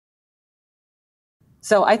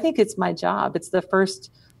So I think it's my job. It's the first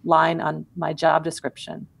line on my job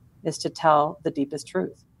description, is to tell the deepest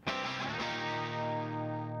truth.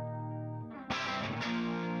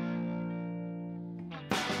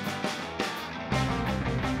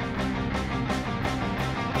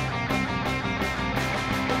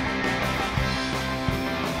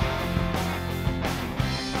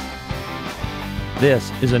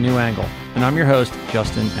 This is A New Angle, and I'm your host,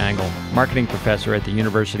 Justin Angle, marketing professor at the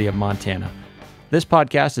University of Montana. This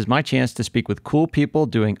podcast is my chance to speak with cool people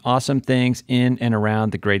doing awesome things in and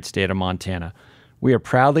around the great state of Montana. We are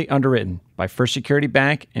proudly underwritten by First Security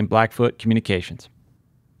Bank and Blackfoot Communications.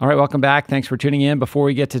 All right, welcome back. Thanks for tuning in. Before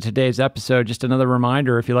we get to today's episode, just another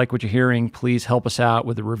reminder, if you like what you're hearing, please help us out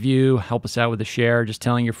with a review, help us out with a share, just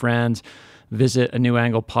telling your friends. Visit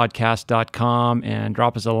anewanglepodcast.com and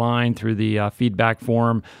drop us a line through the feedback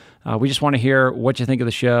form. We just want to hear what you think of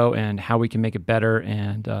the show and how we can make it better.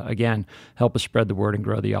 And again, help us spread the word and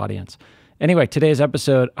grow the audience. Anyway, today's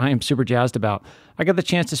episode, I am super jazzed about. I got the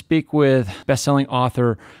chance to speak with best-selling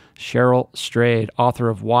author Cheryl Strayed, author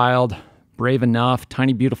of Wild, Brave Enough,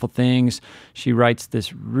 Tiny Beautiful Things. She writes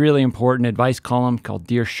this really important advice column called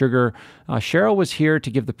Dear Sugar. Cheryl was here to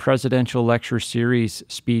give the Presidential Lecture Series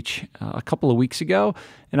speech a couple of weeks ago,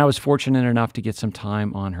 and I was fortunate enough to get some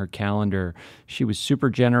time on her calendar. She was super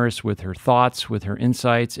generous with her thoughts, with her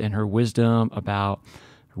insights, and her wisdom about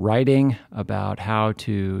writing, about how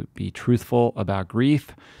to be truthful about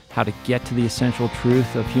grief, how to get to the essential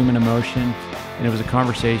truth of human emotion. And it was a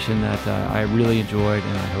conversation that I really enjoyed,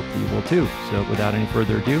 and I hope that you will too. So without any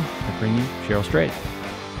further ado, I bring you Cheryl Strayed.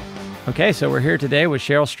 Okay, so we're here today with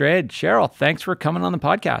Cheryl Strayed. Cheryl, thanks for coming on the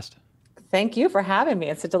podcast. Thank you for having me.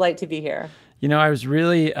 It's a delight to be here. You know, I was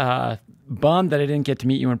really bummed that I didn't get to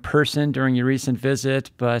meet you in person during your recent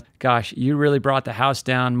visit, but gosh, you really brought the house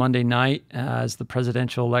down Monday night as the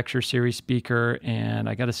Presidential Lecture Series speaker. And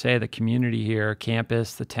I got to say, the community here,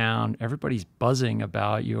 campus, the town, everybody's buzzing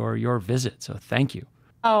about your visit. So thank you.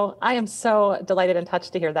 Oh, I am so delighted and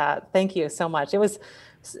touched to hear that. Thank you so much. It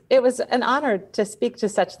was an honor to speak to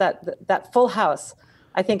such that full house.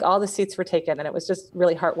 I think all the seats were taken, and it was just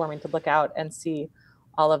really heartwarming to look out and see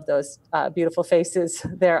all of those beautiful faces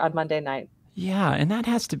there on Monday night. Yeah, and that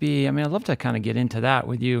has to be, I mean, I'd love to kind of get into that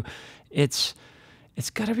with you. It's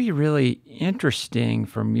got to be really interesting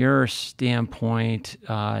from your standpoint,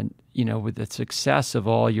 with the success of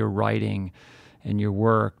all your writing and your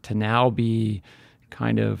work to now be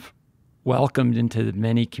kind of welcomed into the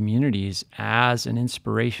many communities as an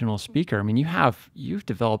inspirational speaker. I mean, you've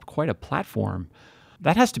developed quite a platform.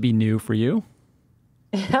 That has to be new for you.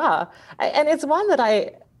 Yeah. And it's one that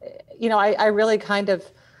I really kind of,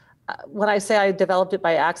 when I say I developed it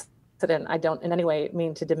by accident, I don't in any way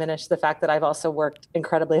mean to diminish the fact that I've also worked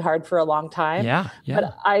incredibly hard for a long time. Yeah.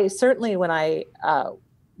 But I certainly, when I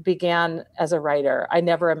began as a writer, I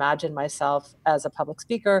never imagined myself as a public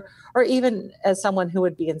speaker or even as someone who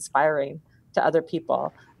would be inspiring to other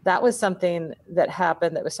people. That was something that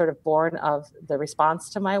happened that was sort of born of the response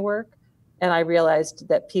to my work. And I realized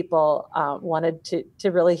that people wanted to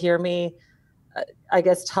really hear me, I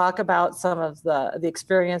guess, talk about some of the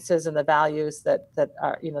experiences and the values that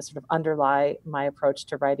are, sort of underlie my approach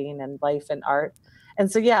to writing and life and art.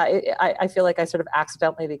 And so, yeah, I feel like I sort of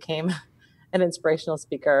accidentally became an inspirational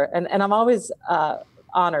speaker. And I'm always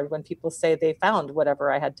honored when people say they found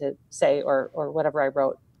whatever I had to say or whatever I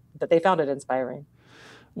wrote, that they found it inspiring.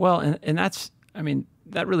 Well, and that's, I mean,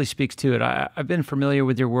 that really speaks to it. I've been familiar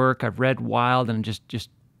with your work. I've read Wild and just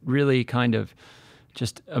really kind of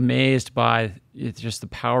just amazed by just the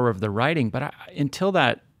power of the writing. But until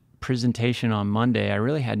that presentation on Monday, I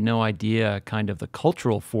really had no idea kind of the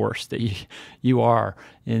cultural force that you are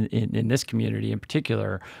in this community in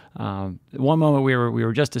particular. One moment we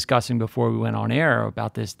were just discussing before we went on air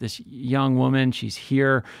about this young woman. She's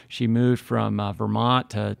here. She moved from Vermont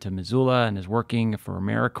to Missoula and is working for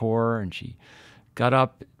AmeriCorps, and she got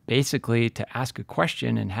up basically to ask a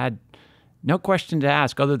question and had no question to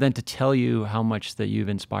ask other than to tell you how much that you've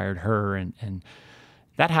inspired her. And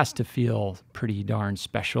that has to feel pretty darn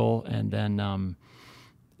special. And then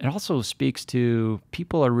it also speaks to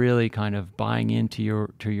people are really kind of buying into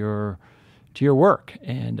your work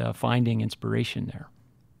and finding inspiration there.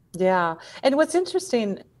 Yeah. And what's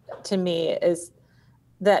interesting to me is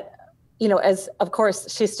that, as of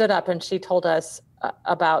course she stood up and she told us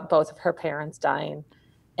about both of her parents dying.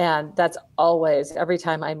 And that's always, every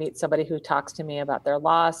time I meet somebody who talks to me about their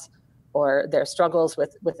loss or their struggles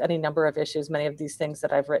with any number of issues, many of these things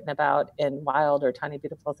that I've written about in Wild or Tiny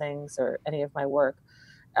Beautiful Things or any of my work,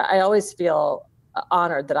 I always feel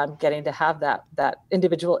honored that I'm getting to have that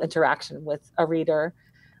individual interaction with a reader.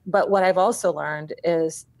 But what I've also learned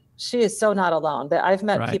is she is so not alone. That I've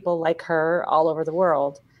met Right. people like her all over the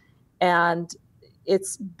world. And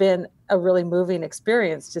it's been a really moving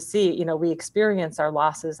experience to see, we experience our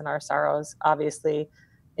losses and our sorrows, obviously,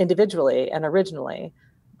 individually and originally.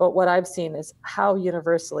 But what I've seen is how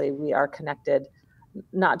universally we are connected,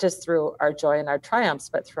 not just through our joy and our triumphs,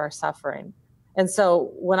 but through our suffering. And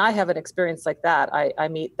so when I have an experience like that, I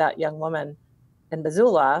meet that young woman in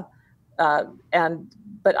Missoula,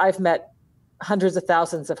 but I've met hundreds of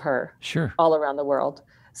thousands of her Sure. all around the world.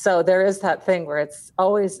 So there is that thing where it's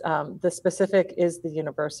always the specific is the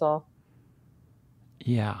universal.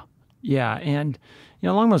 Yeah. Yeah. And,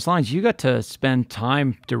 along those lines, you got to spend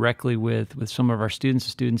time directly with some of our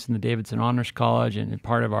students in the Davidson Honors College. And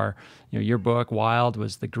part of our, your book, Wild,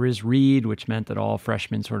 was the Grizz Read, which meant that all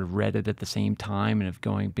freshmen sort of read it at the same time and have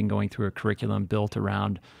been going through a curriculum built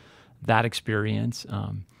around that experience.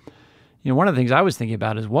 One of the things I was thinking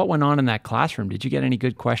about is what went on in that classroom. Did you get any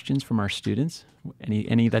good questions from our students?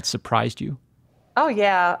 Any that surprised you? Oh,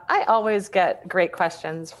 yeah. I always get great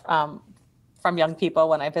questions from young people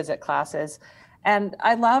when I visit classes. And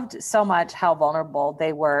I loved so much how vulnerable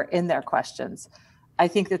they were in their questions. I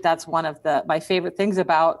think that that's one of my favorite things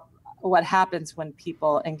about what happens when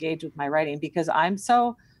people engage with my writing, because I'm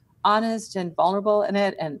so honest and vulnerable in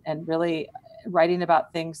it, and really writing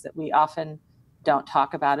about things that we often don't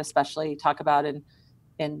talk about, especially talk about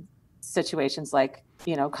in situations like,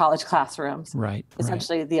 college classrooms. Right.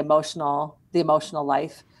 Essentially the emotional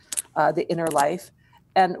life, the inner life.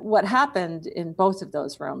 And what happened in both of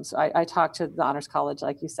those rooms, I talked to the Honors College,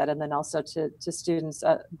 like you said, and then also to students,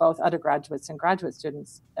 both undergraduates and graduate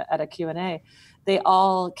students at a Q&A. They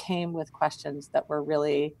all came with questions that were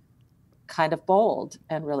really kind of bold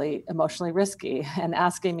and really emotionally risky, and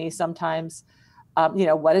asking me sometimes,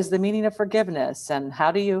 what is the meaning of forgiveness, and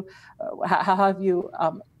how have you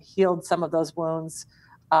healed some of those wounds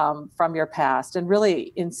from your past? And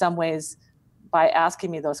really, in some ways, by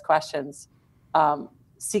asking me those questions,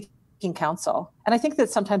 seeking counsel. And I think that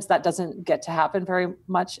sometimes that doesn't get to happen very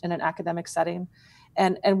much in an academic setting.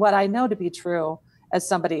 And what I know to be true as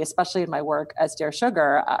somebody, especially in my work as Dear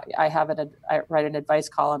Sugar, I write an advice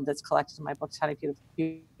column that's collected in my book, Tiny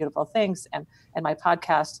Beautiful Things, and my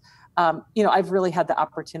podcast. I've really had the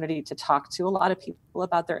opportunity to talk to a lot of people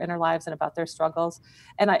about their inner lives and about their struggles.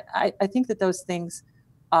 And I think that those things,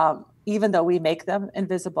 even though we make them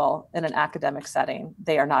invisible in an academic setting,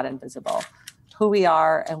 they are not invisible. Who we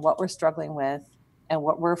are and what we're struggling with and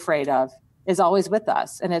what we're afraid of is always with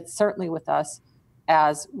us. And it's certainly with us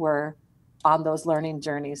as we're on those learning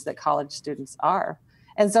journeys that college students are.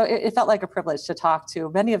 And so it felt like a privilege to talk to.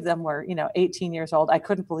 Many of them were, 18 years old. I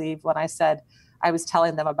couldn't believe when I said I was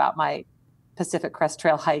telling them about my Pacific Crest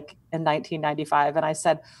Trail hike in 1995. And I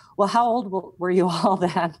said, well, how old were you all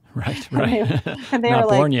then? Right. And they Not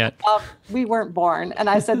were born like, yet. We weren't born. And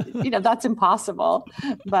I said, that's impossible.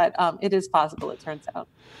 But it is possible, it turns out.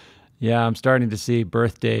 Yeah, I'm starting to see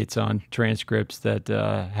birth dates on transcripts that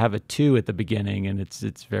have a 2 at the beginning, and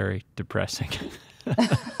it's very depressing.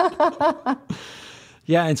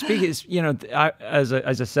 Yeah, and speaking, as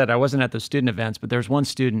I said, I wasn't at the student events, but there's one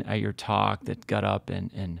student at your talk that got up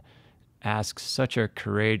and asked such a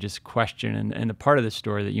courageous question, and a part of the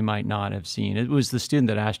story that you might not have seen. It was the student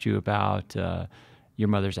that asked you about your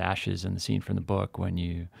mother's ashes and the scene from the book when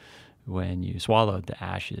you swallowed the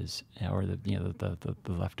ashes, or the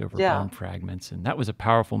leftover bone fragments, and that was a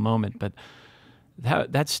powerful moment. But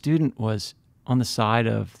that student was on the side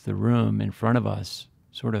of the room in front of us,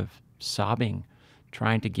 sort of sobbing,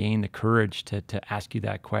 trying to gain the courage to ask you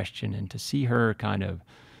that question, and to see her kind of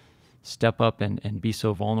step up and be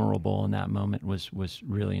so vulnerable in that moment was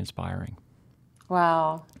really inspiring.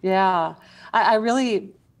 Wow. Yeah. I really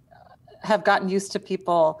have gotten used to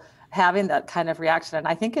people having that kind of reaction. And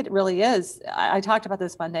I think it really is. I talked about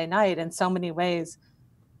this Monday night in so many ways.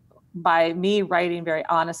 By me writing very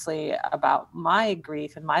honestly about my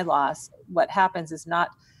grief and my loss, what happens is not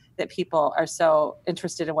that people are so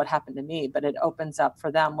interested in what happened to me, but it opens up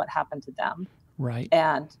for them what happened to them. Right.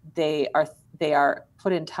 And they are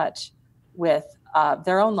put in touch with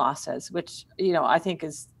their own losses, which, I think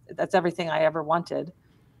that's everything I ever wanted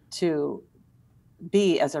to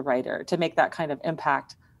be as a writer, to make that kind of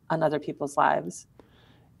impact on other people's lives.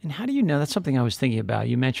 And how do you know? That's something I was thinking about.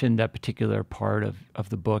 You mentioned that particular part of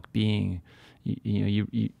the book being,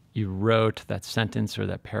 you wrote that sentence or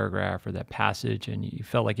that paragraph or that passage, and you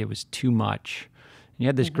felt like it was too much. And you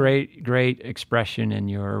had this great expression in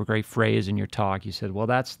your great phrase in your talk. You said, well,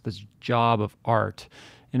 that's the job of art.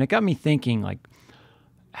 And it got me thinking, like,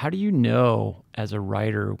 how do you know as a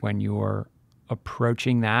writer when you're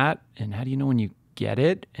approaching that? And how do you know when you get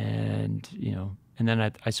it, and and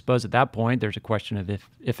then I suppose at that point there's a question of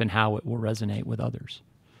if and how it will resonate with others.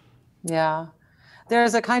 Yeah.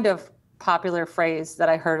 There's a kind of popular phrase that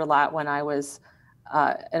I heard a lot when I was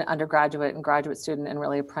an undergraduate and graduate student and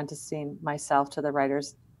really apprenticing myself to the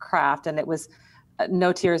writer's craft. And it was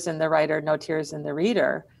no tears in the writer, no tears in the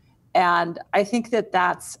reader. And I think that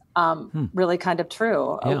that's really kind of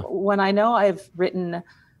true. Yeah. When I know I've written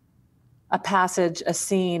a passage, a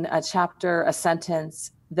scene, a chapter, a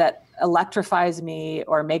sentence that electrifies me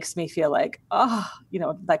or makes me feel like,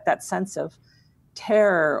 like that sense of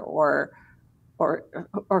terror or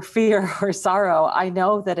fear or sorrow, I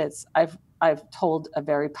know that I've told a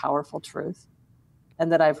very powerful truth, and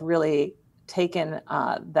that I've really taken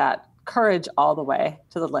that courage all the way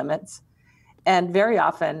to the limits. And very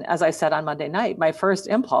often, as I said on Monday night, my first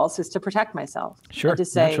impulse is to protect myself. Sure, and to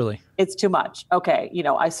say, naturally. It's too much. Okay,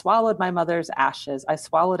 I swallowed my mother's ashes. I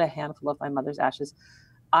swallowed a handful of my mother's ashes.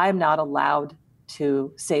 I'm not allowed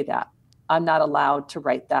to say that. I'm not allowed to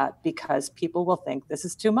write that because people will think this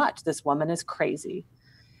is too much. This woman is crazy.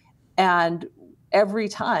 And every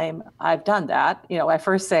time I've done that, I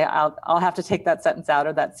first say, I'll have to take that sentence out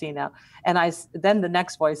or that scene out. And then the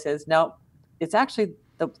next voice is, no, it's actually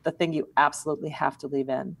the thing you absolutely have to leave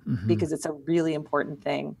in, because it's a really important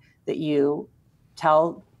thing that you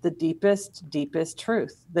tell the deepest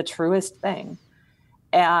truth, the truest thing.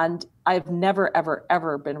 And I've never, ever,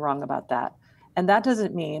 ever been wrong about that. And that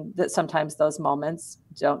doesn't mean that sometimes those moments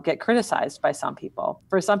don't get criticized by some people.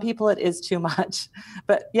 For some people, it is too much.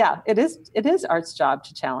 But yeah, it is art's job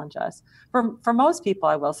to challenge us. For most people,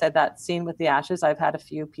 I will say that scene with the ashes, I've had a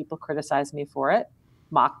few people criticize me for it,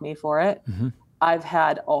 mock me for it. I've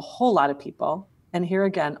had a whole lot of people, and here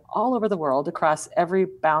again, all over the world, across every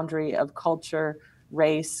boundary of culture,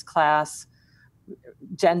 race, class,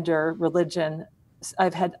 gender, religion.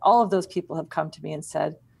 I've had all of those people have come to me and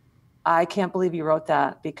said, I can't believe you wrote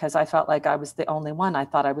that, because I felt like I was the only one. I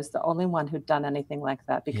thought I was the only one who'd done anything like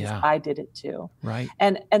that, because I did it too. Right.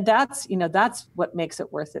 And that's, that's what makes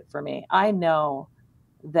it worth it for me. I know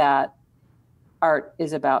that art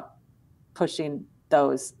is about pushing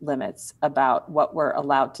those limits, about what we're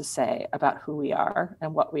allowed to say about who we are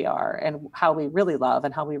and what we are and how we really love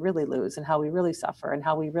and how we really lose and how we really suffer and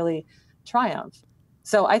how we really triumph.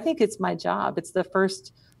 So I think it's my job. It's the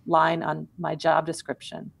first line on my job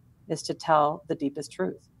description, is to tell the deepest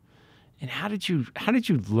truth. And how did you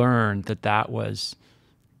learn that was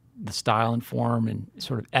the style and form and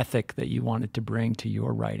sort of ethic that you wanted to bring to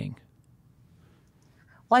your writing?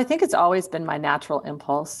 Well, I think it's always been my natural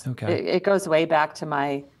impulse. Okay. It goes way back to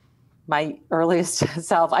my earliest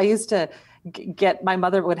self. I used to my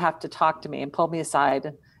mother would have to talk to me and pull me aside.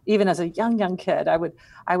 And even as a young kid, I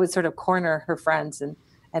would sort of corner her friends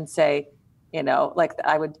and say, like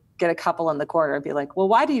I would get a couple in the corner and be like, well,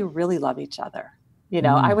 why do you really love each other?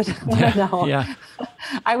 I would want to know. Yeah.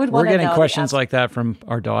 I would want to know. We're getting questions like that from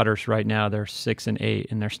our daughters right now. They're 6 and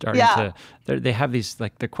 8, and they're starting they have these,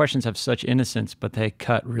 like, the questions have such innocence, but they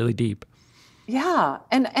cut really deep. Yeah.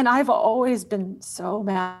 And I've always been so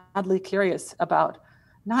madly curious about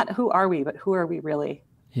not who are we, but who are we really?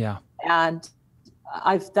 Yeah. And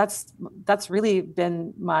that's really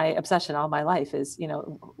been my obsession all my life, is,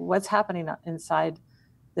 what's happening inside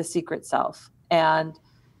the secret self. And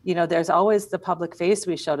there's always the public face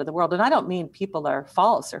we show to the world. And I don't mean people are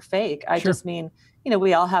false or fake. I just mean,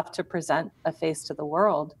 we all have to present a face to the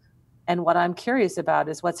world. And what I'm curious about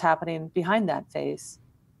is what's happening behind that face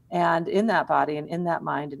and in that body and in that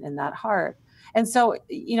mind and in that heart. And so,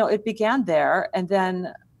 it began there. And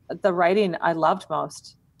then the writing I loved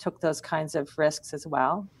most took those kinds of risks as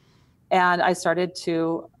well. And I started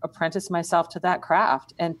to apprentice myself to that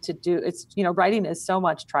craft and writing is so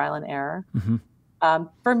much trial and error.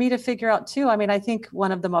 For me to figure out too. I mean, I think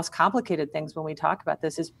one of the most complicated things when we talk about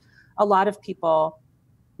this is a lot of people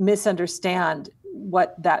misunderstand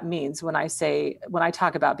what that means. When I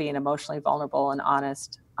talk about being emotionally vulnerable and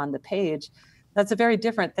honest on the page, that's a very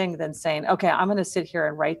different thing than saying, okay, I'm going to sit here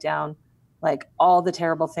and write down like all the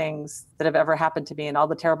terrible things that have ever happened to me and all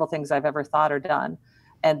the terrible things I've ever thought or done.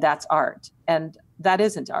 And that's art. And that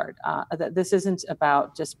isn't art. This isn't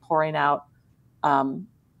about just pouring out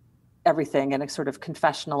everything in a sort of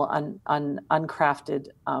confessional, uncrafted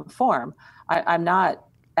form. I'm not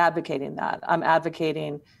advocating that. I'm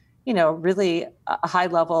advocating, really a high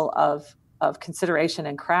level of consideration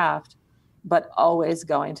and craft, but always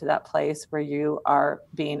going to that place where you are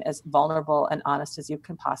being as vulnerable and honest as you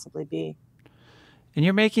can possibly be. And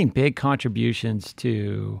you're making big contributions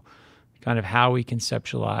to kind of how we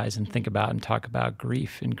conceptualize and think about and talk about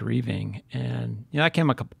grief and grieving. And, that came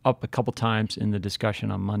up a couple times in the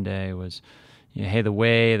discussion on Monday was, hey, the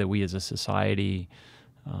way that we as a society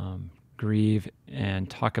grieve and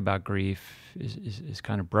talk about grief is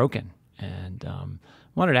kind of broken. And I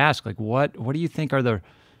wanted to ask, like, what do you think are the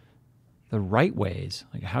right ways?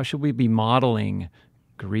 Like, how should we be modeling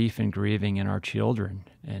grief and grieving in our children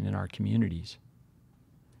and in our communities?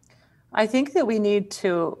 I think that we need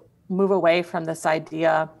to move away from this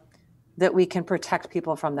idea that we can protect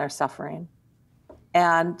people from their suffering.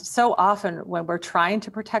 And so often when we're trying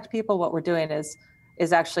to protect people, what we're doing is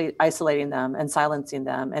actually isolating them and silencing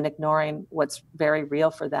them and ignoring what's very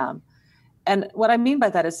real for them. And what I mean by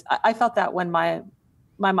that is I felt that when my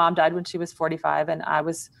mom died when she was 45 and I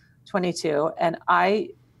was 22, and I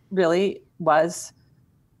really was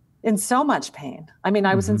in so much pain. I mean,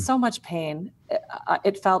 I was in so much pain.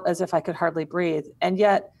 It felt as if I could hardly breathe. And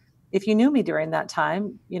yet, if you knew me during that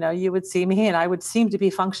time, you would see me and I would seem to be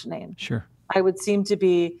functioning. Sure. I would seem to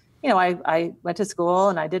be, I went to school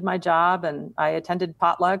and I did my job and I attended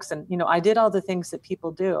potlucks and, I did all the things that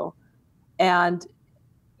people do. And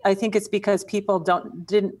I think it's because people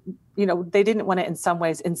they didn't want to in some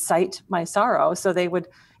ways incite my sorrow. So they would,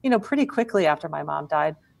 pretty quickly after my mom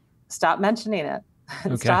died, stop mentioning it.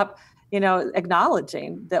 Okay. Stop,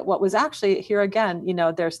 acknowledging that what was actually here again,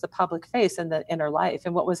 there's the public face and the inner life.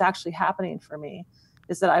 And what was actually happening for me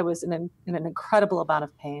is that I was in an incredible amount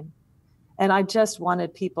of pain. And I just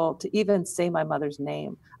wanted people to even say my mother's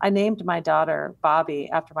name. I named my daughter Bobby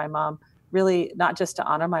after my mom, really not just to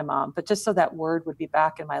honor my mom, but just so that word would be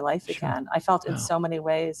back in my life again. I felt in so many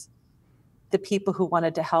ways the people who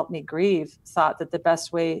wanted to help me grieve thought that the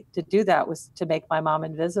best way to do that was to make my mom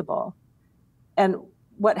invisible. And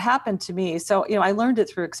what happened to me, so, I learned it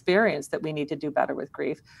through experience that we need to do better with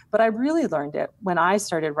grief, but I really learned it when I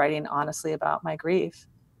started writing honestly about my grief,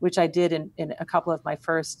 which I did in a couple of my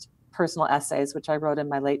first personal essays, which I wrote in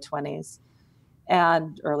my late 20s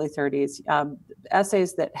and early 30s,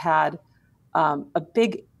 essays that had a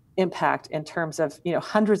big impact in terms of,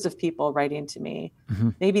 hundreds of people writing to me,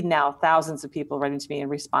 maybe now thousands of people writing to me in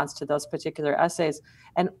response to those particular essays.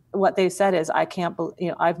 And what they said is, I can't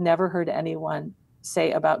believe, I've never heard anyone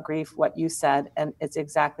say about grief what you said, and it's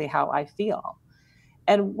exactly how I feel.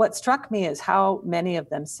 And what struck me is how many of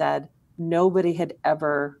them said nobody had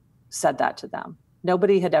ever said that to them.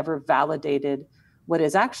 Nobody had ever validated what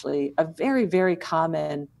is actually a very, very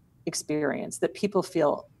common experience, that people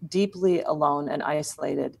feel deeply alone and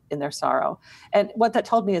isolated in their sorrow. And what that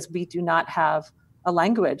told me is we do not have a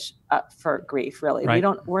language for grief, really. Right.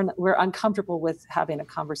 We're uncomfortable with having a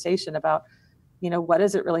conversation about, what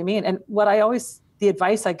does it really mean? And the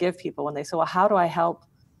advice I give people when they say, well, how do I help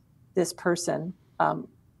this person,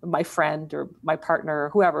 my friend or my partner or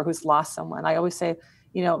whoever who's lost someone? I always say,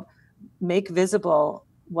 make visible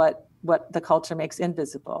what the culture makes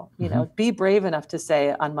invisible. Be brave enough to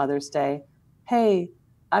say on Mother's Day, hey,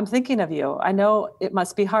 I'm thinking of you. I know it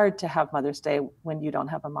must be hard to have Mother's Day when you don't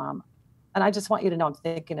have a mom. And I just want you to know I'm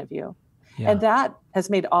thinking of you. Yeah. And that has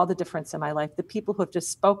made all the difference in my life. The people who have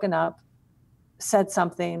just spoken up, said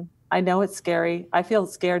something. I know it's scary. I feel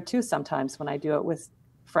scared too sometimes when I do it with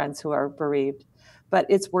friends who are bereaved, but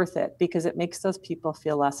it's worth it because it makes those people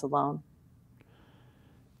feel less alone.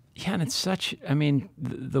 Yeah, and it's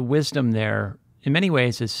the wisdom there in many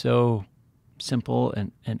ways is so simple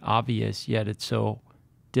and obvious, yet it's so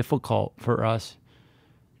difficult for us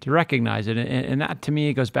to recognize it. And that to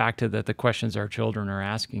me goes back to the questions our children are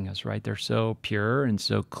asking us, right? They're so pure and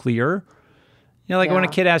so clear. When a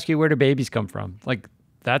kid asks you, where do babies come from? Like,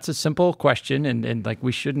 that's a simple question. And like,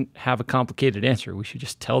 we shouldn't have a complicated answer. We should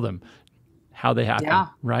just tell them how they happen,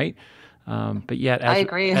 right? But yet, I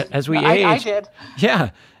agree. As we age, I did. Yeah.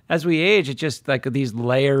 As we age, it's just like these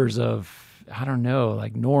layers of, I don't know,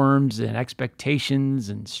 like norms and expectations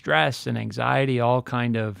and stress and anxiety all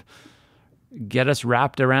kind of get us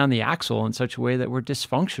wrapped around the axle in such a way that we're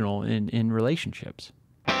dysfunctional in relationships.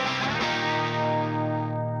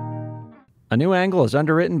 A New Angle is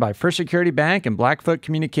underwritten by First Security Bank and Blackfoot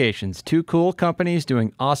Communications, two cool companies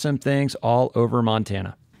doing awesome things all over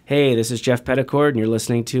Montana. Hey, this is Jeff Petticord, and you're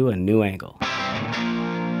listening to A New Angle.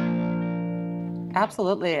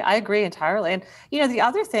 Absolutely. I agree entirely. And, the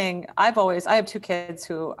other thing I have two kids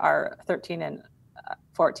who are 13 and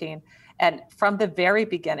 14. And from the very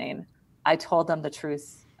beginning, I told them the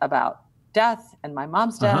truth about death and my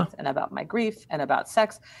mom's death and about my grief and about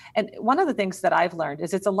sex. And one of the things that I've learned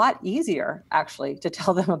is it's a lot easier actually to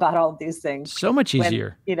tell them about all of these things. So much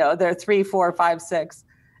easier. When, they're 3, 4, 5, 6.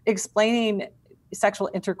 Explaining sexual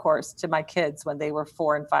intercourse to my kids when they were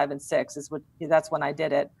 4 and 5 and 6 that's when I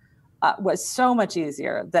did it. Was so much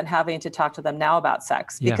easier than having to talk to them now about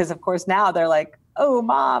sex, because of course now they're like, oh,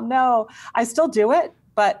 Mom, no. I still do it,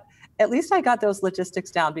 but at least I got those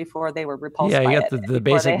logistics down before they were repulsed Yeah, by you got it. the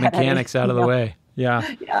basic mechanics out of the way.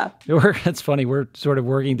 Yeah. Yeah. It's funny. We're sort of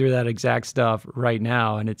working through that exact stuff right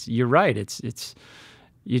now. And you're right. It's,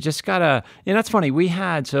 you just gotta, and that's funny. We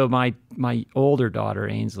had, so my older daughter,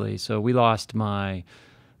 Ainsley, so we lost my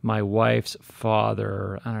wife's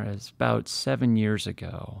father, I don't know, it's about 7 years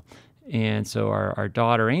ago. And so our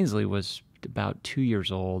daughter, Ainsley, was about 2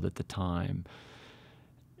 years old at the time.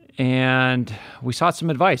 And we sought some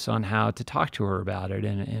advice on how to talk to her about it.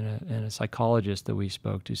 And a psychologist that we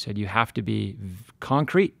spoke to said, you have to be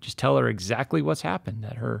concrete. Just tell her exactly what's happened,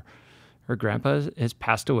 that her grandpa has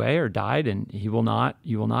passed away or died, and you will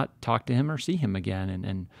not talk to him or see him again.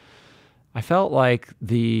 And I felt like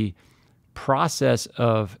the process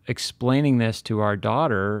of explaining this to our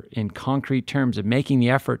daughter in concrete terms, of making the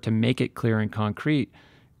effort to make it clear and concrete,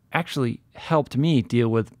 actually helped me deal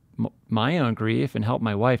with my own grief and help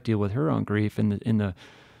my wife deal with her own grief in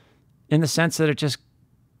the sense that it just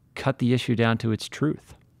cut the issue down to its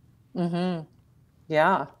truth. Mm-hmm.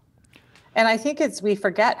 Yeah. And I think we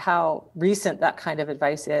forget how recent that kind of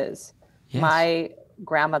advice is. Yes. My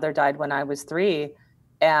grandmother died when I was 3,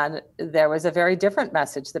 and there was a very different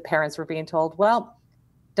message. The parents were being told, well,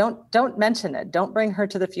 don't mention it. Don't bring her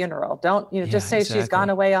to the funeral. Don't, just say exactly. She's gone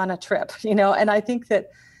away on a trip, and I think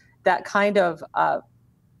that kind of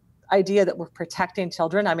idea that we're protecting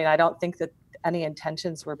children. I mean, I don't think that any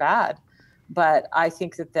intentions were bad, but I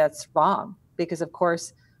think that that's wrong, because of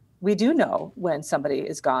course we do know when somebody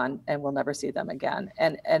is gone and we'll never see them again.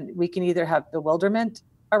 And we can either have bewilderment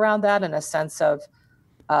around that and a sense of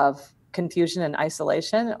confusion and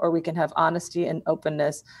isolation, or we can have honesty and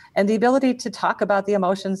openness and the ability to talk about the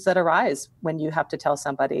emotions that arise when you have to tell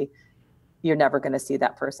somebody you're never going to see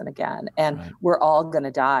that person again. And right. We're all going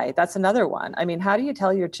to die. That's another one. I mean, how do you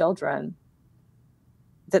tell your children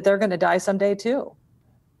that they're going to die someday too?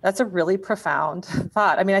 That's a really profound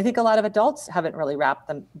thought. I mean, I think a lot of adults haven't really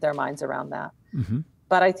wrapped their minds around that. Mm-hmm.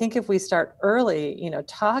 But I think if we start early,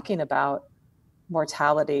 talking about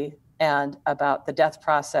mortality and about the death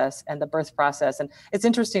process and the birth process. And it's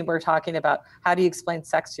interesting, we're talking about how do you explain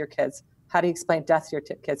sex to your kids? How do you explain death to your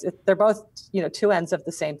kids? They're both, two ends of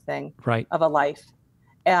the same thing, right, of a life.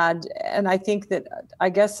 And I think that, I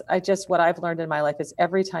guess what I've learned in my life is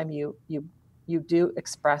every time you do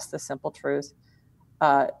express the simple truth,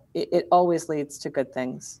 it always leads to good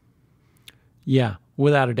things. Yeah,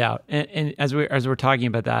 without a doubt. And as we're talking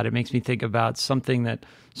about that, it makes me think about something that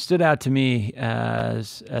stood out to me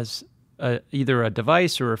as either a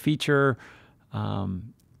device or a feature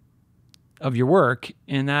of your work,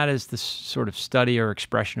 and that is this sort of study or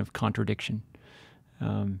expression of contradiction.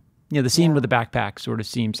 The scene with the backpack sort of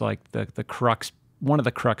seems like the crux, one of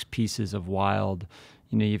the crux pieces of Wild.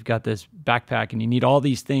 You've got this backpack and you need all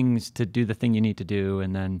these things to do the thing you need to do,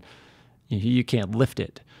 and then you can't lift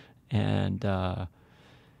it. And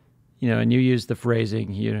and you use the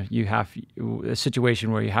phrasing, you have a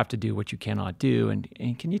situation where you have to do what you cannot do. And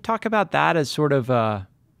can you talk about that as sort of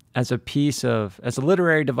as a piece of, as a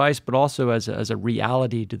literary device, but also as a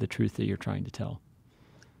reality to the truth that you're trying to tell?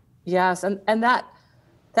 Yes, and that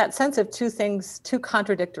sense of two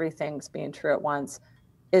contradictory things being true at once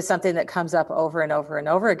is something that comes up over and over and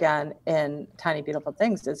over again in Tiny Beautiful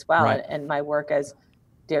Things as well. Right. And my work as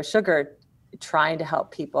Dear Sugar, trying to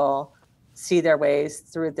help people see their ways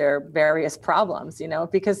through their various problems,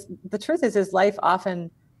 because the truth is life often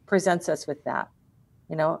presents us with that.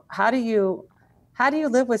 How do you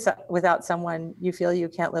live without someone you feel you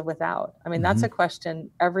can't live without? I mean, Mm-hmm. That's a question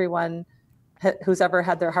everyone who's ever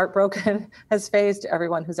had their heart broken has faced.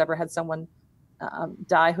 Everyone who's ever had someone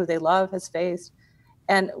die who they love has faced.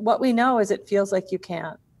 And what we know is it feels like you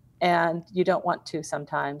can't, and you don't want to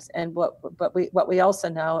sometimes. And what we also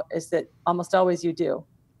know is that almost always you do,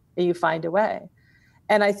 and you find a way.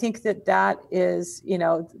 And I think that is,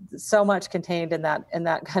 so much contained in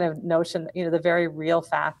that kind of notion, the very real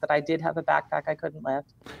fact that I did have a backpack I couldn't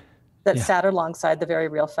lift, that sat alongside the very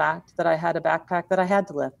real fact that I had a backpack that I had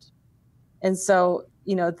to lift. And so,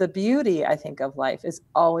 the beauty, I think, of life is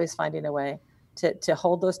always finding a way to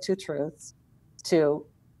hold those two truths, to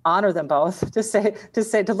honor them both,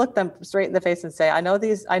 to look them straight in the face and say, I know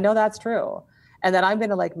that's true. And then I'm going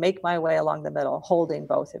to make my way along the middle, holding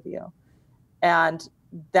both of you. And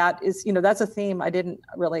that is, that's a theme I didn't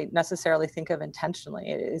really necessarily think of intentionally.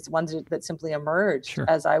 It's one that simply emerged Sure.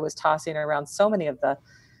 as I was tossing around so many of the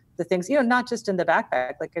things, not just in the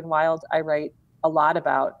backpack. Like in Wild, I write a lot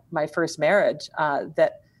about my first marriage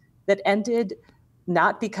that ended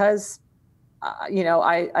not because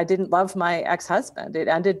I didn't love my ex-husband. It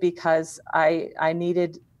ended because I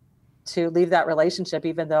needed to leave that relationship,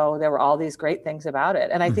 even though there were all these great things about it.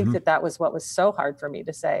 And I think that was what was so hard for me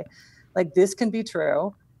to say, like, this can be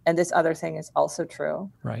true, and this other thing is also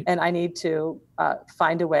true. Right. And I need to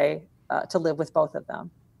find a way to live with both of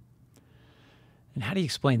them. And how do you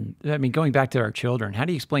explain, I mean, going back to our children, how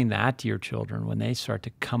do you explain that to your children when they start to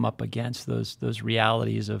come up against those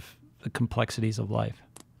realities of the complexities of life?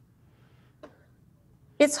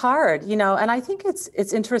 It's hard, and I think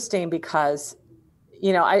it's interesting because,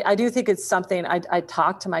 I do think it's something I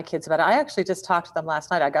talk to my kids about. I actually just talked to them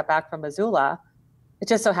last night. I got back from Missoula. It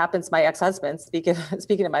just so happens my ex-husband, speaking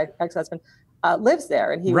of my ex-husband, lives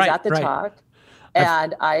there, and he was at the talk.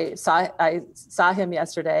 And I saw him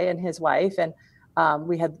yesterday and his wife, and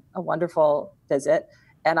we had a wonderful visit.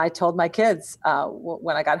 And I told my kids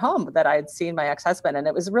when I got home that I had seen my ex-husband, and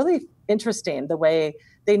it was really interesting the way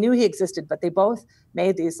they knew he existed, but they both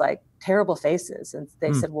made these like terrible faces. And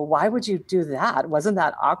they said, well, why would you do that? Wasn't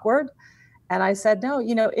that awkward? And I said, no,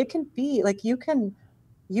 it can be like, you can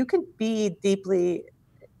be deeply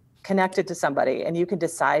connected to somebody, and you can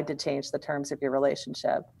decide to change the terms of your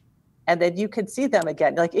relationship. And then you can see them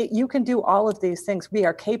again. Like you can do all of these things. We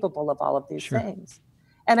are capable of all of these things.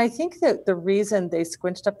 And I think that the reason they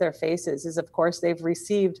squinched up their faces is, of course, they've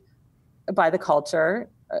received by the culture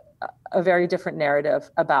a very different narrative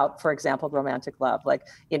about, for example, romantic love. Like,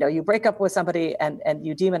 you break up with somebody and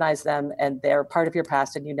you demonize them, and they're part of your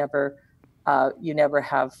past, and you never look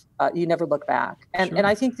back. And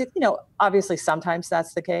I think that, obviously sometimes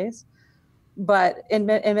that's the case, but in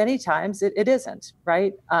many times it isn't,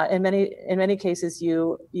 right? In many cases,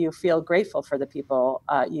 you feel grateful for the people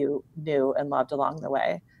you knew and loved along the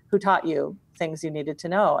way, who taught you things you needed to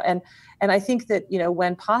know. And I think that,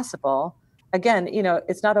 when possible, again,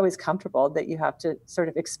 it's not always comfortable, that you have to sort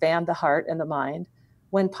of expand the heart and the mind.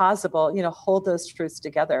 When possible, hold those truths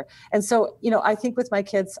together. And so, I think with my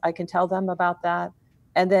kids, I can tell them about that,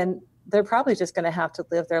 and then they're probably just going to have to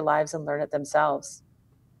live their lives and learn it themselves.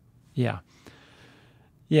 Yeah.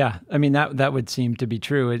 Yeah. I mean, that would seem to be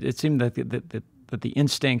true. It seemed that the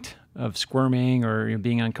instinct of squirming or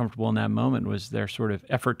being uncomfortable in that moment was their sort of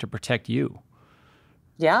effort to protect you.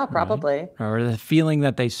 Yeah, probably. Right? Or the feeling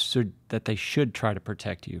that they should try to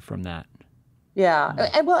protect you from that. Yeah.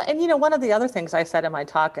 And one of the other things I said in my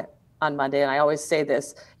talk on Monday, and I always say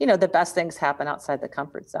this, the best things happen outside the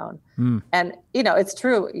comfort zone. And, it's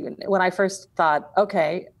true. When I first thought,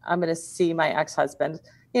 okay, I'm going to see my ex-husband,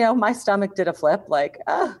 my stomach did a flip, like,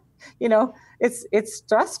 it's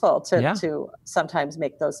stressful to sometimes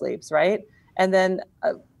make those leaps. Right. And then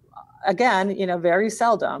again, very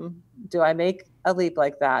seldom do I make a leap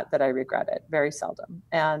like that I regret it. Very seldom.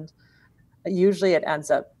 And usually it ends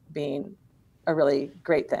up being a really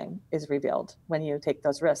great thing is revealed when you take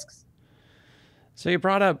those risks. So you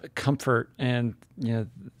brought up comfort and,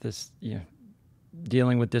 this,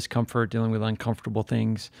 dealing with discomfort, dealing with uncomfortable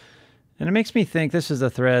things. And it makes me think, this is a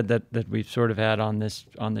thread that we've sort of had on this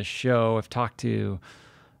show. I've talked to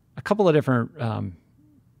a couple of different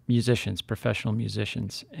musicians, professional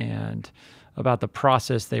musicians, and about the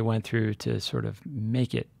process they went through to sort of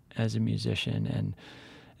make it as a musician,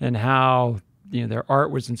 and how their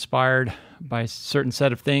art was inspired by a certain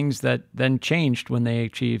set of things that then changed when they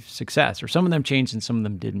achieved success, or some of them changed and some of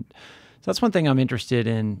them didn't. So that's one thing I'm interested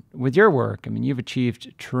in with your work. I mean, you've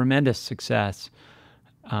achieved tremendous success,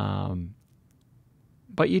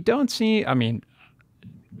 but you don't see,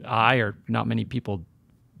 or not many people,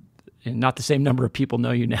 not the same number of people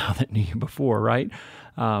know you now that knew you before, right?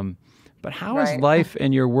 But how has life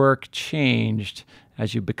and your work changed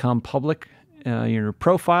as you become public, your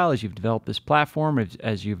profile, as you've developed this platform,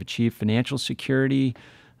 as you've achieved financial security,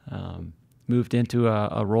 moved into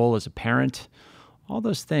a role as a parent, all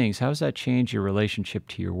those things? How has that changed your relationship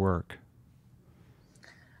to your work?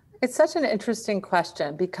 It's such an interesting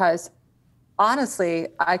question because honestly,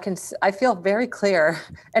 I feel very clear,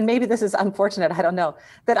 and maybe this is unfortunate, I don't know,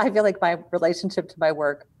 that I feel like my relationship to my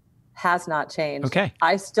work has not changed. Okay.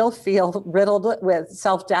 I still feel riddled with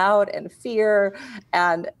self-doubt and fear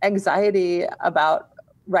and anxiety about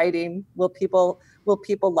writing. Will people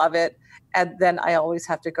love it? And then I always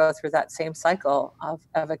have to go through that same cycle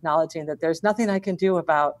of acknowledging that there's nothing I can do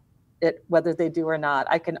about it, whether they do or not.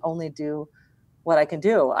 I can only do what I can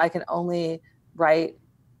do. I can only write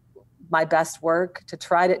my best work, to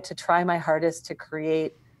try my hardest to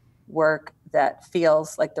create work that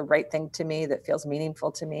feels like the right thing to me, that feels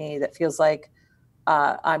meaningful to me, that feels like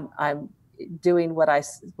I'm doing what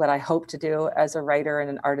I hope to do as a writer and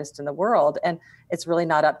an artist in the world. And it's really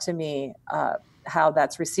not up to me how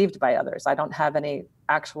that's received by others. I don't have any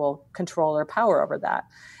actual control or power over that.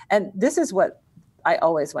 And this is what I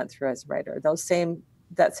always went through as a writer. Those same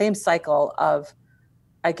that same cycle of,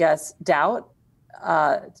 I guess, doubt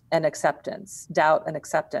and acceptance,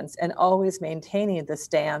 and always maintaining the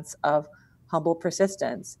stance of humble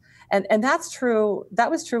persistence. And that's true.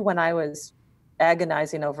 That was true when I was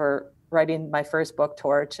agonizing over writing my first book,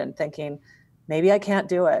 Torch, and thinking, maybe I can't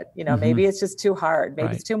do it. Maybe it's just too hard.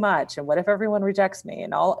 Maybe it's too much. And what if everyone rejects me,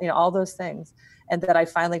 and all those things. And that I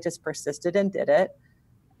finally just persisted and did it.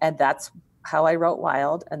 And that's how I wrote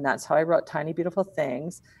Wild. And that's how I wrote Tiny Beautiful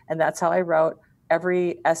Things. And that's how I wrote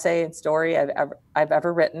every essay and story I've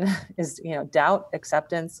ever written is, doubt,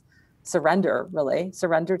 acceptance, surrender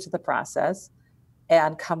to the process,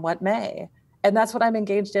 and come what may. And that's what I'm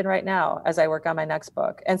engaged in right now as I work on my next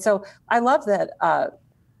book. And so I love that.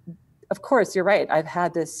 Of course, you're right. I've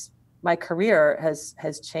had my career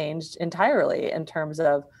has changed entirely in terms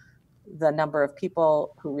of the number of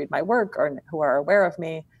people who read my work or who are aware of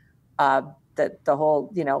me. That the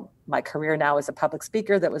whole, my career now as a public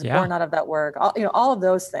speaker that was born out of that work, all of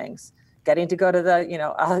those things, getting to go to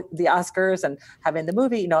the Oscars and having the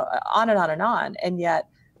movie, on and on and on. And yet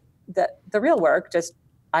the real work,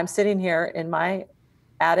 I'm sitting here in my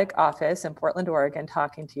attic office in Portland, Oregon,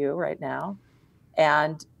 talking to you right now.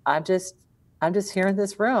 And I'm just here in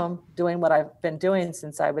this room doing what I've been doing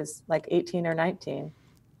since I was like 18 or 19,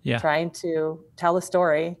 trying to tell a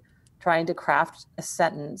story, trying to craft a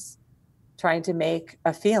sentence, trying to make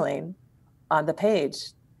a feeling on the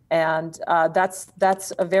page. And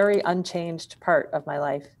that's a very unchanged part of my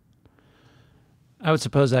life. I would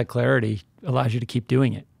suppose that clarity allows you to keep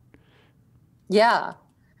doing it. Yeah.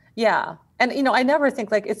 And, I never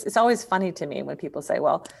think, like, it's always funny to me when people say,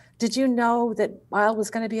 well, did you know that Wild was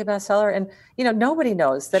going to be a bestseller? And, nobody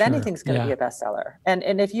knows that anything's going to be a bestseller.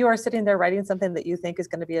 And if you are sitting there writing something that you think is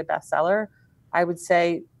going to be a bestseller, I would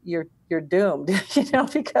say you're doomed,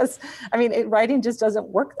 because writing just doesn't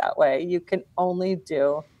work that way. You can only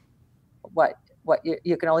do what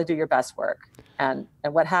you can only do your best work, and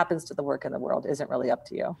what happens to the work in the world isn't really up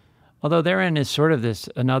to you. Although therein is sort of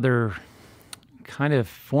another kind of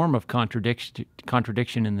form of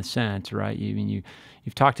contradiction in the sense, right?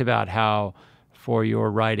 You've talked about how for your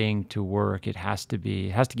writing to work, it has to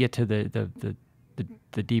get to the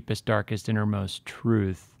deepest, darkest, innermost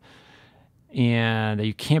truth. And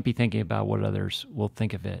you can't be thinking about what others will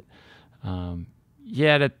think of it.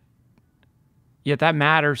 Yet that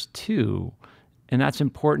matters too, and that's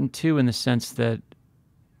important too, in the sense that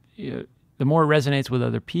the more it resonates with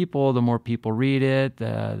other people, the more people read it,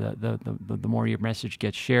 the more your message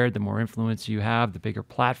gets shared, the more influence you have, the bigger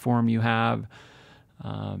platform you have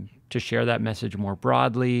to share that message more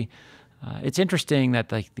broadly. It's interesting that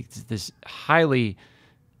this highly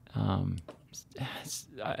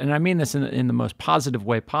and I mean this in the most positive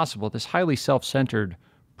way possible, this highly self-centered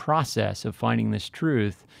process of finding this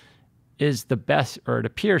truth is the best, or it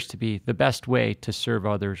appears to be the best way to serve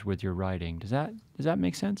others with your writing. Does that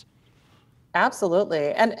make sense?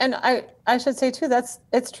 Absolutely. And I should say too,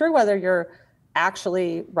 it's true whether you're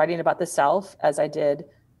actually writing about the self, as I did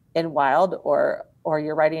in Wild, or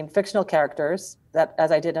you're writing fictional characters, that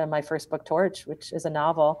as I did in my first book, Torch, which is a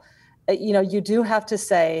novel. You do have to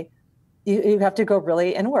say, you have to go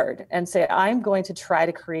really inward and say, I'm going to try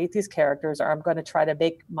to create these characters, or I'm going to try to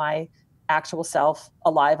make my actual self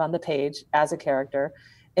alive on the page as a character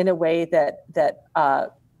in a way that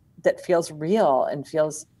feels real and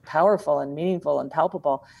feels powerful and meaningful and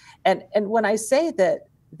palpable. And when I say that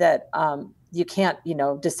you can't,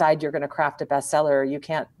 decide you're going to craft a bestseller, or you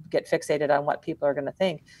can't get fixated on what people are going to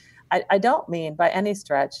think, I don't mean by any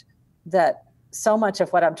stretch that so much of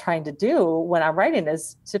what I'm trying to do when I'm writing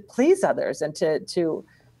is to please others and to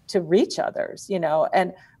reach others,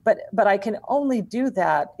 but I can only do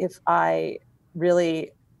that if I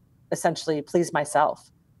really essentially please myself.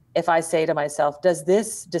 If I say to myself, does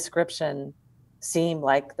this description seem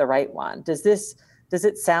like the right one? Does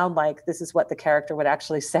it sound like this is what the character would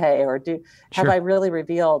actually say? Or have I really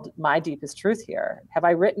revealed my deepest truth here? Have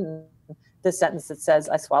I written the sentence that says,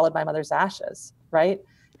 I swallowed my mother's ashes, right?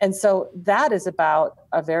 And so that is about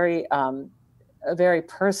a very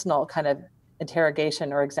personal kind of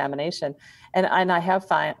interrogation or examination. And I have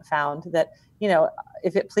found that,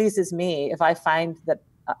 if it pleases me, if I find that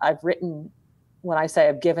I've written, when I say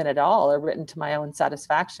I've given it all or written to my own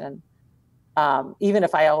satisfaction, even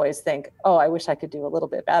if I always think, oh, I wish I could do a little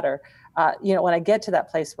bit better, when I get to that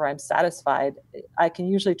place where I'm satisfied, I can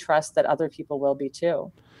usually trust that other people will be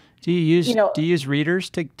too. Do you use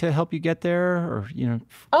readers to help you get there, or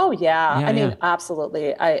Oh yeah,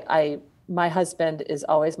 absolutely. My husband is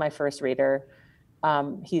always my first reader.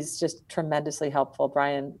 He's just tremendously helpful.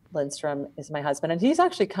 Brian Lindstrom is my husband, and he's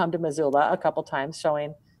actually come to Missoula a couple times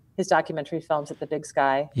showing his documentary films at the Big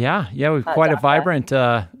Sky. Yeah, we've quite a vibrant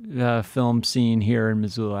film scene here in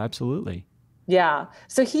Missoula. Absolutely. Yeah.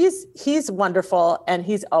 So he's wonderful, and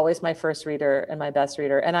he's always my first reader and my best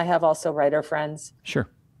reader. And I have also writer friends. Sure.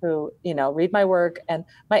 Who, read my work, and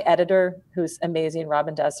my editor, who's amazing,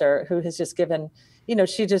 Robin Desser, who has just given,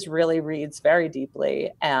 she just really reads very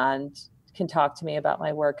deeply and can talk to me about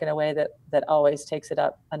my work in a way that always takes it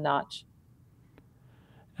up a notch.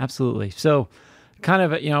 Absolutely. So kind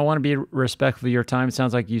of, I want to be respectful of your time. It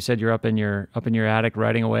sounds like you said you're up in your attic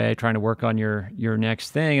writing away, trying to work on your next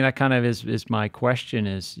thing. And that kind of is my question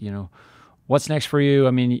is, what's next for you?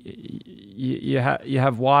 I mean, you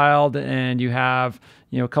have Wild, and you have,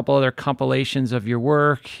 a couple other compilations of your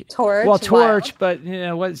work. Torch. Well, Torch, Wild.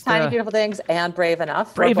 but what's Tiny Beautiful Things and Brave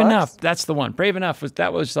Enough. Brave Enough. That's the one. Brave Enough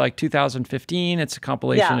was like 2015. It's a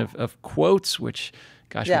compilation of quotes, which,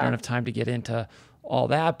 gosh, we don't have time to get into all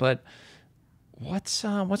that. But what's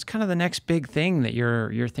kind of the next big thing that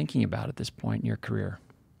you're thinking about at this point in your career?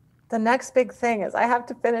 The next big thing is I have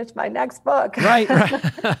to finish my next book. Right.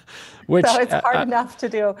 Which, so it's hard enough to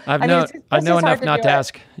do. I know enough not to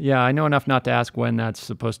ask. Yeah, I know enough not to ask when that's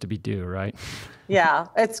supposed to be due, right? Yeah,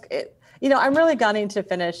 I'm really gunning to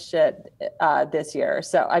finish it this year.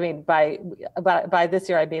 So I mean, by this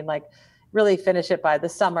year, I mean like really finish it by the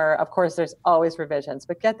summer. Of course, there's always revisions,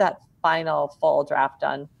 but get that final full draft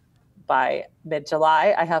done by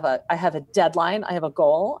mid-July. I have a deadline. I have a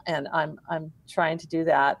goal, and I'm trying to do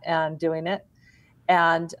that and doing it.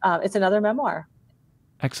 And it's another memoir.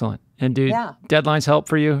 Excellent. And do deadlines help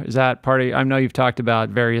for you? Is that part of? I know you've talked about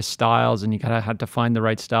various styles, and you kind of had to find the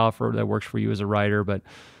right style that works for you as a writer. But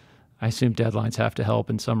I assume deadlines have to help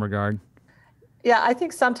in some regard. Yeah, I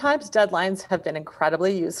think sometimes deadlines have been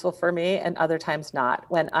incredibly useful for me, and other times not.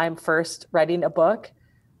 When I'm first writing a book,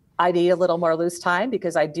 I need a little more loose time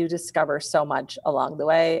because I do discover so much along the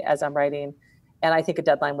way as I'm writing. And I think a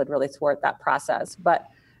deadline would really thwart that process. But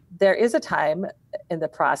there is a time in the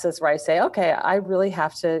process where I say, okay, I really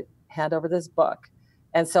have to hand over this book.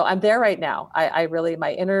 And so I'm there right now. I really,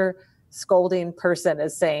 my inner scolding person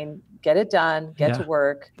is saying, get it done, get to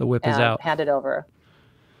work. The whip is out. Hand it over.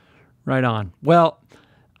 Right on. Well,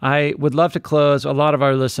 I would love to close. A lot of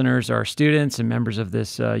our listeners are students and members of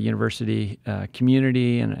this university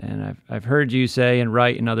community, and I've heard you say and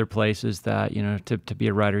write in other places that to be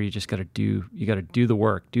a writer, you just got to do the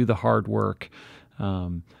work, do the hard work.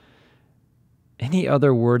 Any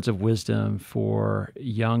other words of wisdom for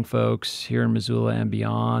young folks here in Missoula and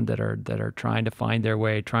beyond that are trying to find their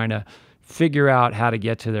way, trying to figure out how to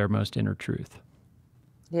get to their most inner truth?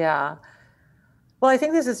 Yeah. Well, I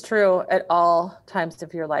think this is true at all times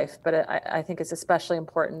of your life, but I think it's especially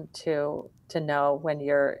important to know when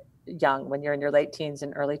you're young, when you're in your late teens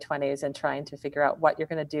and early 20s and trying to figure out what you're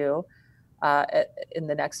going to do in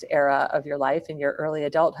the next era of your life, in your early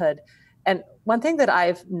adulthood. And one thing that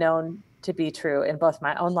I've known to be true in both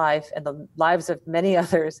my own life and the lives of many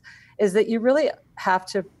others is that you really have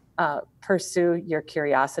to pursue your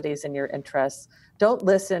curiosities and your interests. Don't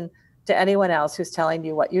listen to anyone else who's telling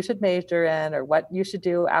you what you should major in or what you should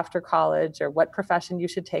do after college or what profession you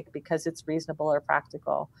should take because it's reasonable or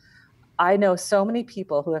practical. I know so many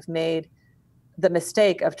people who have made the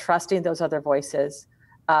mistake of trusting those other voices.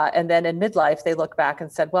 And then in midlife, they look back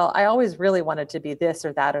and said, well, I always really wanted to be this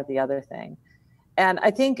or that or the other thing. And I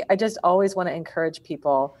think I just always want to encourage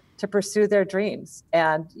people to pursue their dreams.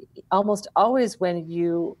 And almost always when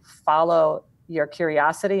you follow your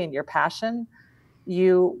curiosity and your passion,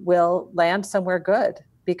 you will land somewhere good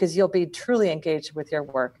because you'll be truly engaged with your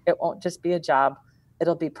work. It won't just be a job.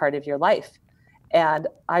 It'll be part of your life. And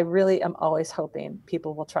I really am always hoping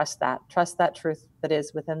people will trust that truth that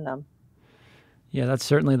is within them. Yeah, that's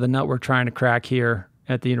certainly the nut we're trying to crack here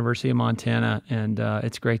at the University of Montana. And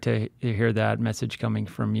it's great to hear that message coming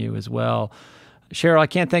from you as well. Cheryl, I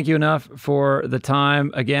can't thank you enough for the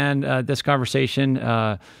time. Again, this conversation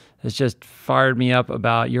has just fired me up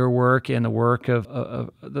about your work and the work of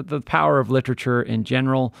the power of literature in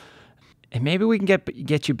general. And maybe we can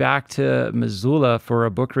get you back to Missoula for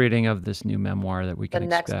a book reading of this new memoir that we can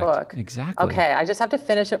expect. The next book. Exactly. Okay, I just have to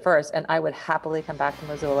finish it first, and I would happily come back to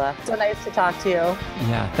Missoula. So nice to talk to you.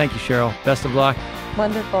 Yeah, thank you, Cheryl. Best of luck.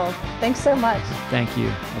 Wonderful. Thanks so much. Thank you.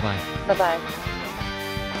 Bye-bye. Bye-bye.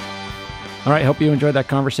 All right, hope you enjoyed that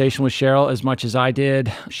conversation with Cheryl as much as I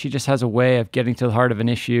did. She just has a way of getting to the heart of an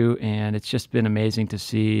issue, and it's just been amazing to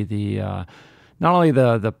see not only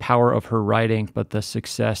the power of her writing, but the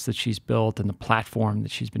success that she's built and the platform that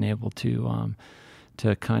she's been able to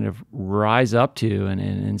kind of rise up to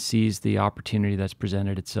and seize the opportunity that's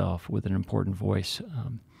presented itself with an important voice.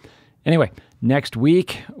 Anyway, Next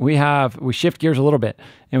week, we shift gears a little bit,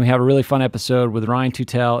 and we have a really fun episode with Ryan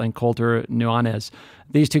Tutel and Colter Nuanez.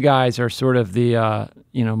 These two guys are sort of the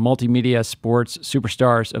multimedia sports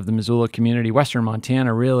superstars of the Missoula community. Western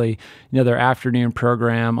Montana, really, their afternoon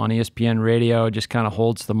program on ESPN Radio just kind of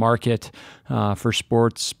holds the market for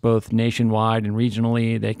sports, both nationwide and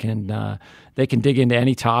regionally. They can dig into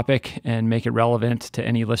any topic and make it relevant to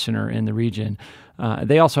any listener in the region.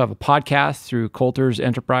 They also have a podcast through Colter's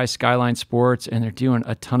enterprise, Skyline Sports, and they're doing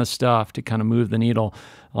a ton of stuff to kind of move the needle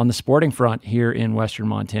on the sporting front here in Western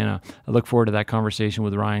Montana. I look forward to that conversation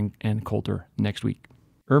with Ryan and Colter next week.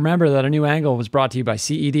 Remember that A New Angle was brought to you by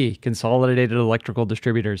CED, Consolidated Electrical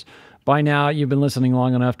Distributors. By now, you've been listening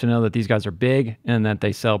long enough to know that these guys are big and that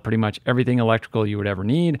they sell pretty much everything electrical you would ever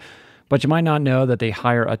need. But you might not know that they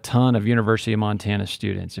hire a ton of University of Montana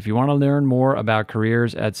students. If you want to learn more about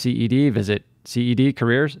careers at CED, visit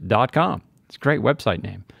cedcareers.com. It's a great website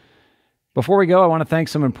name. Before we go, I want to thank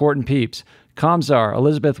some important peeps. Comzar,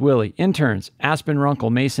 Elizabeth Willie, interns, Aspen Runkle,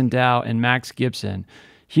 Mason Dow, and Max Gibson.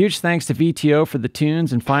 Huge thanks to VTO for the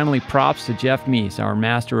tunes, and finally props to Jeff Meese, our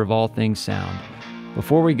master of all things sound.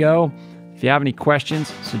 Before we go, if you have any questions,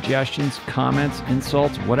 suggestions, comments,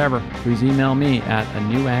 insults, whatever, please email me at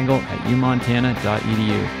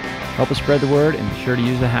anewangle@umontana.edu. Help us spread the word, and be sure to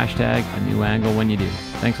use the hashtag #anewangle when you do.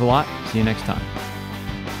 Thanks a lot. See you next time.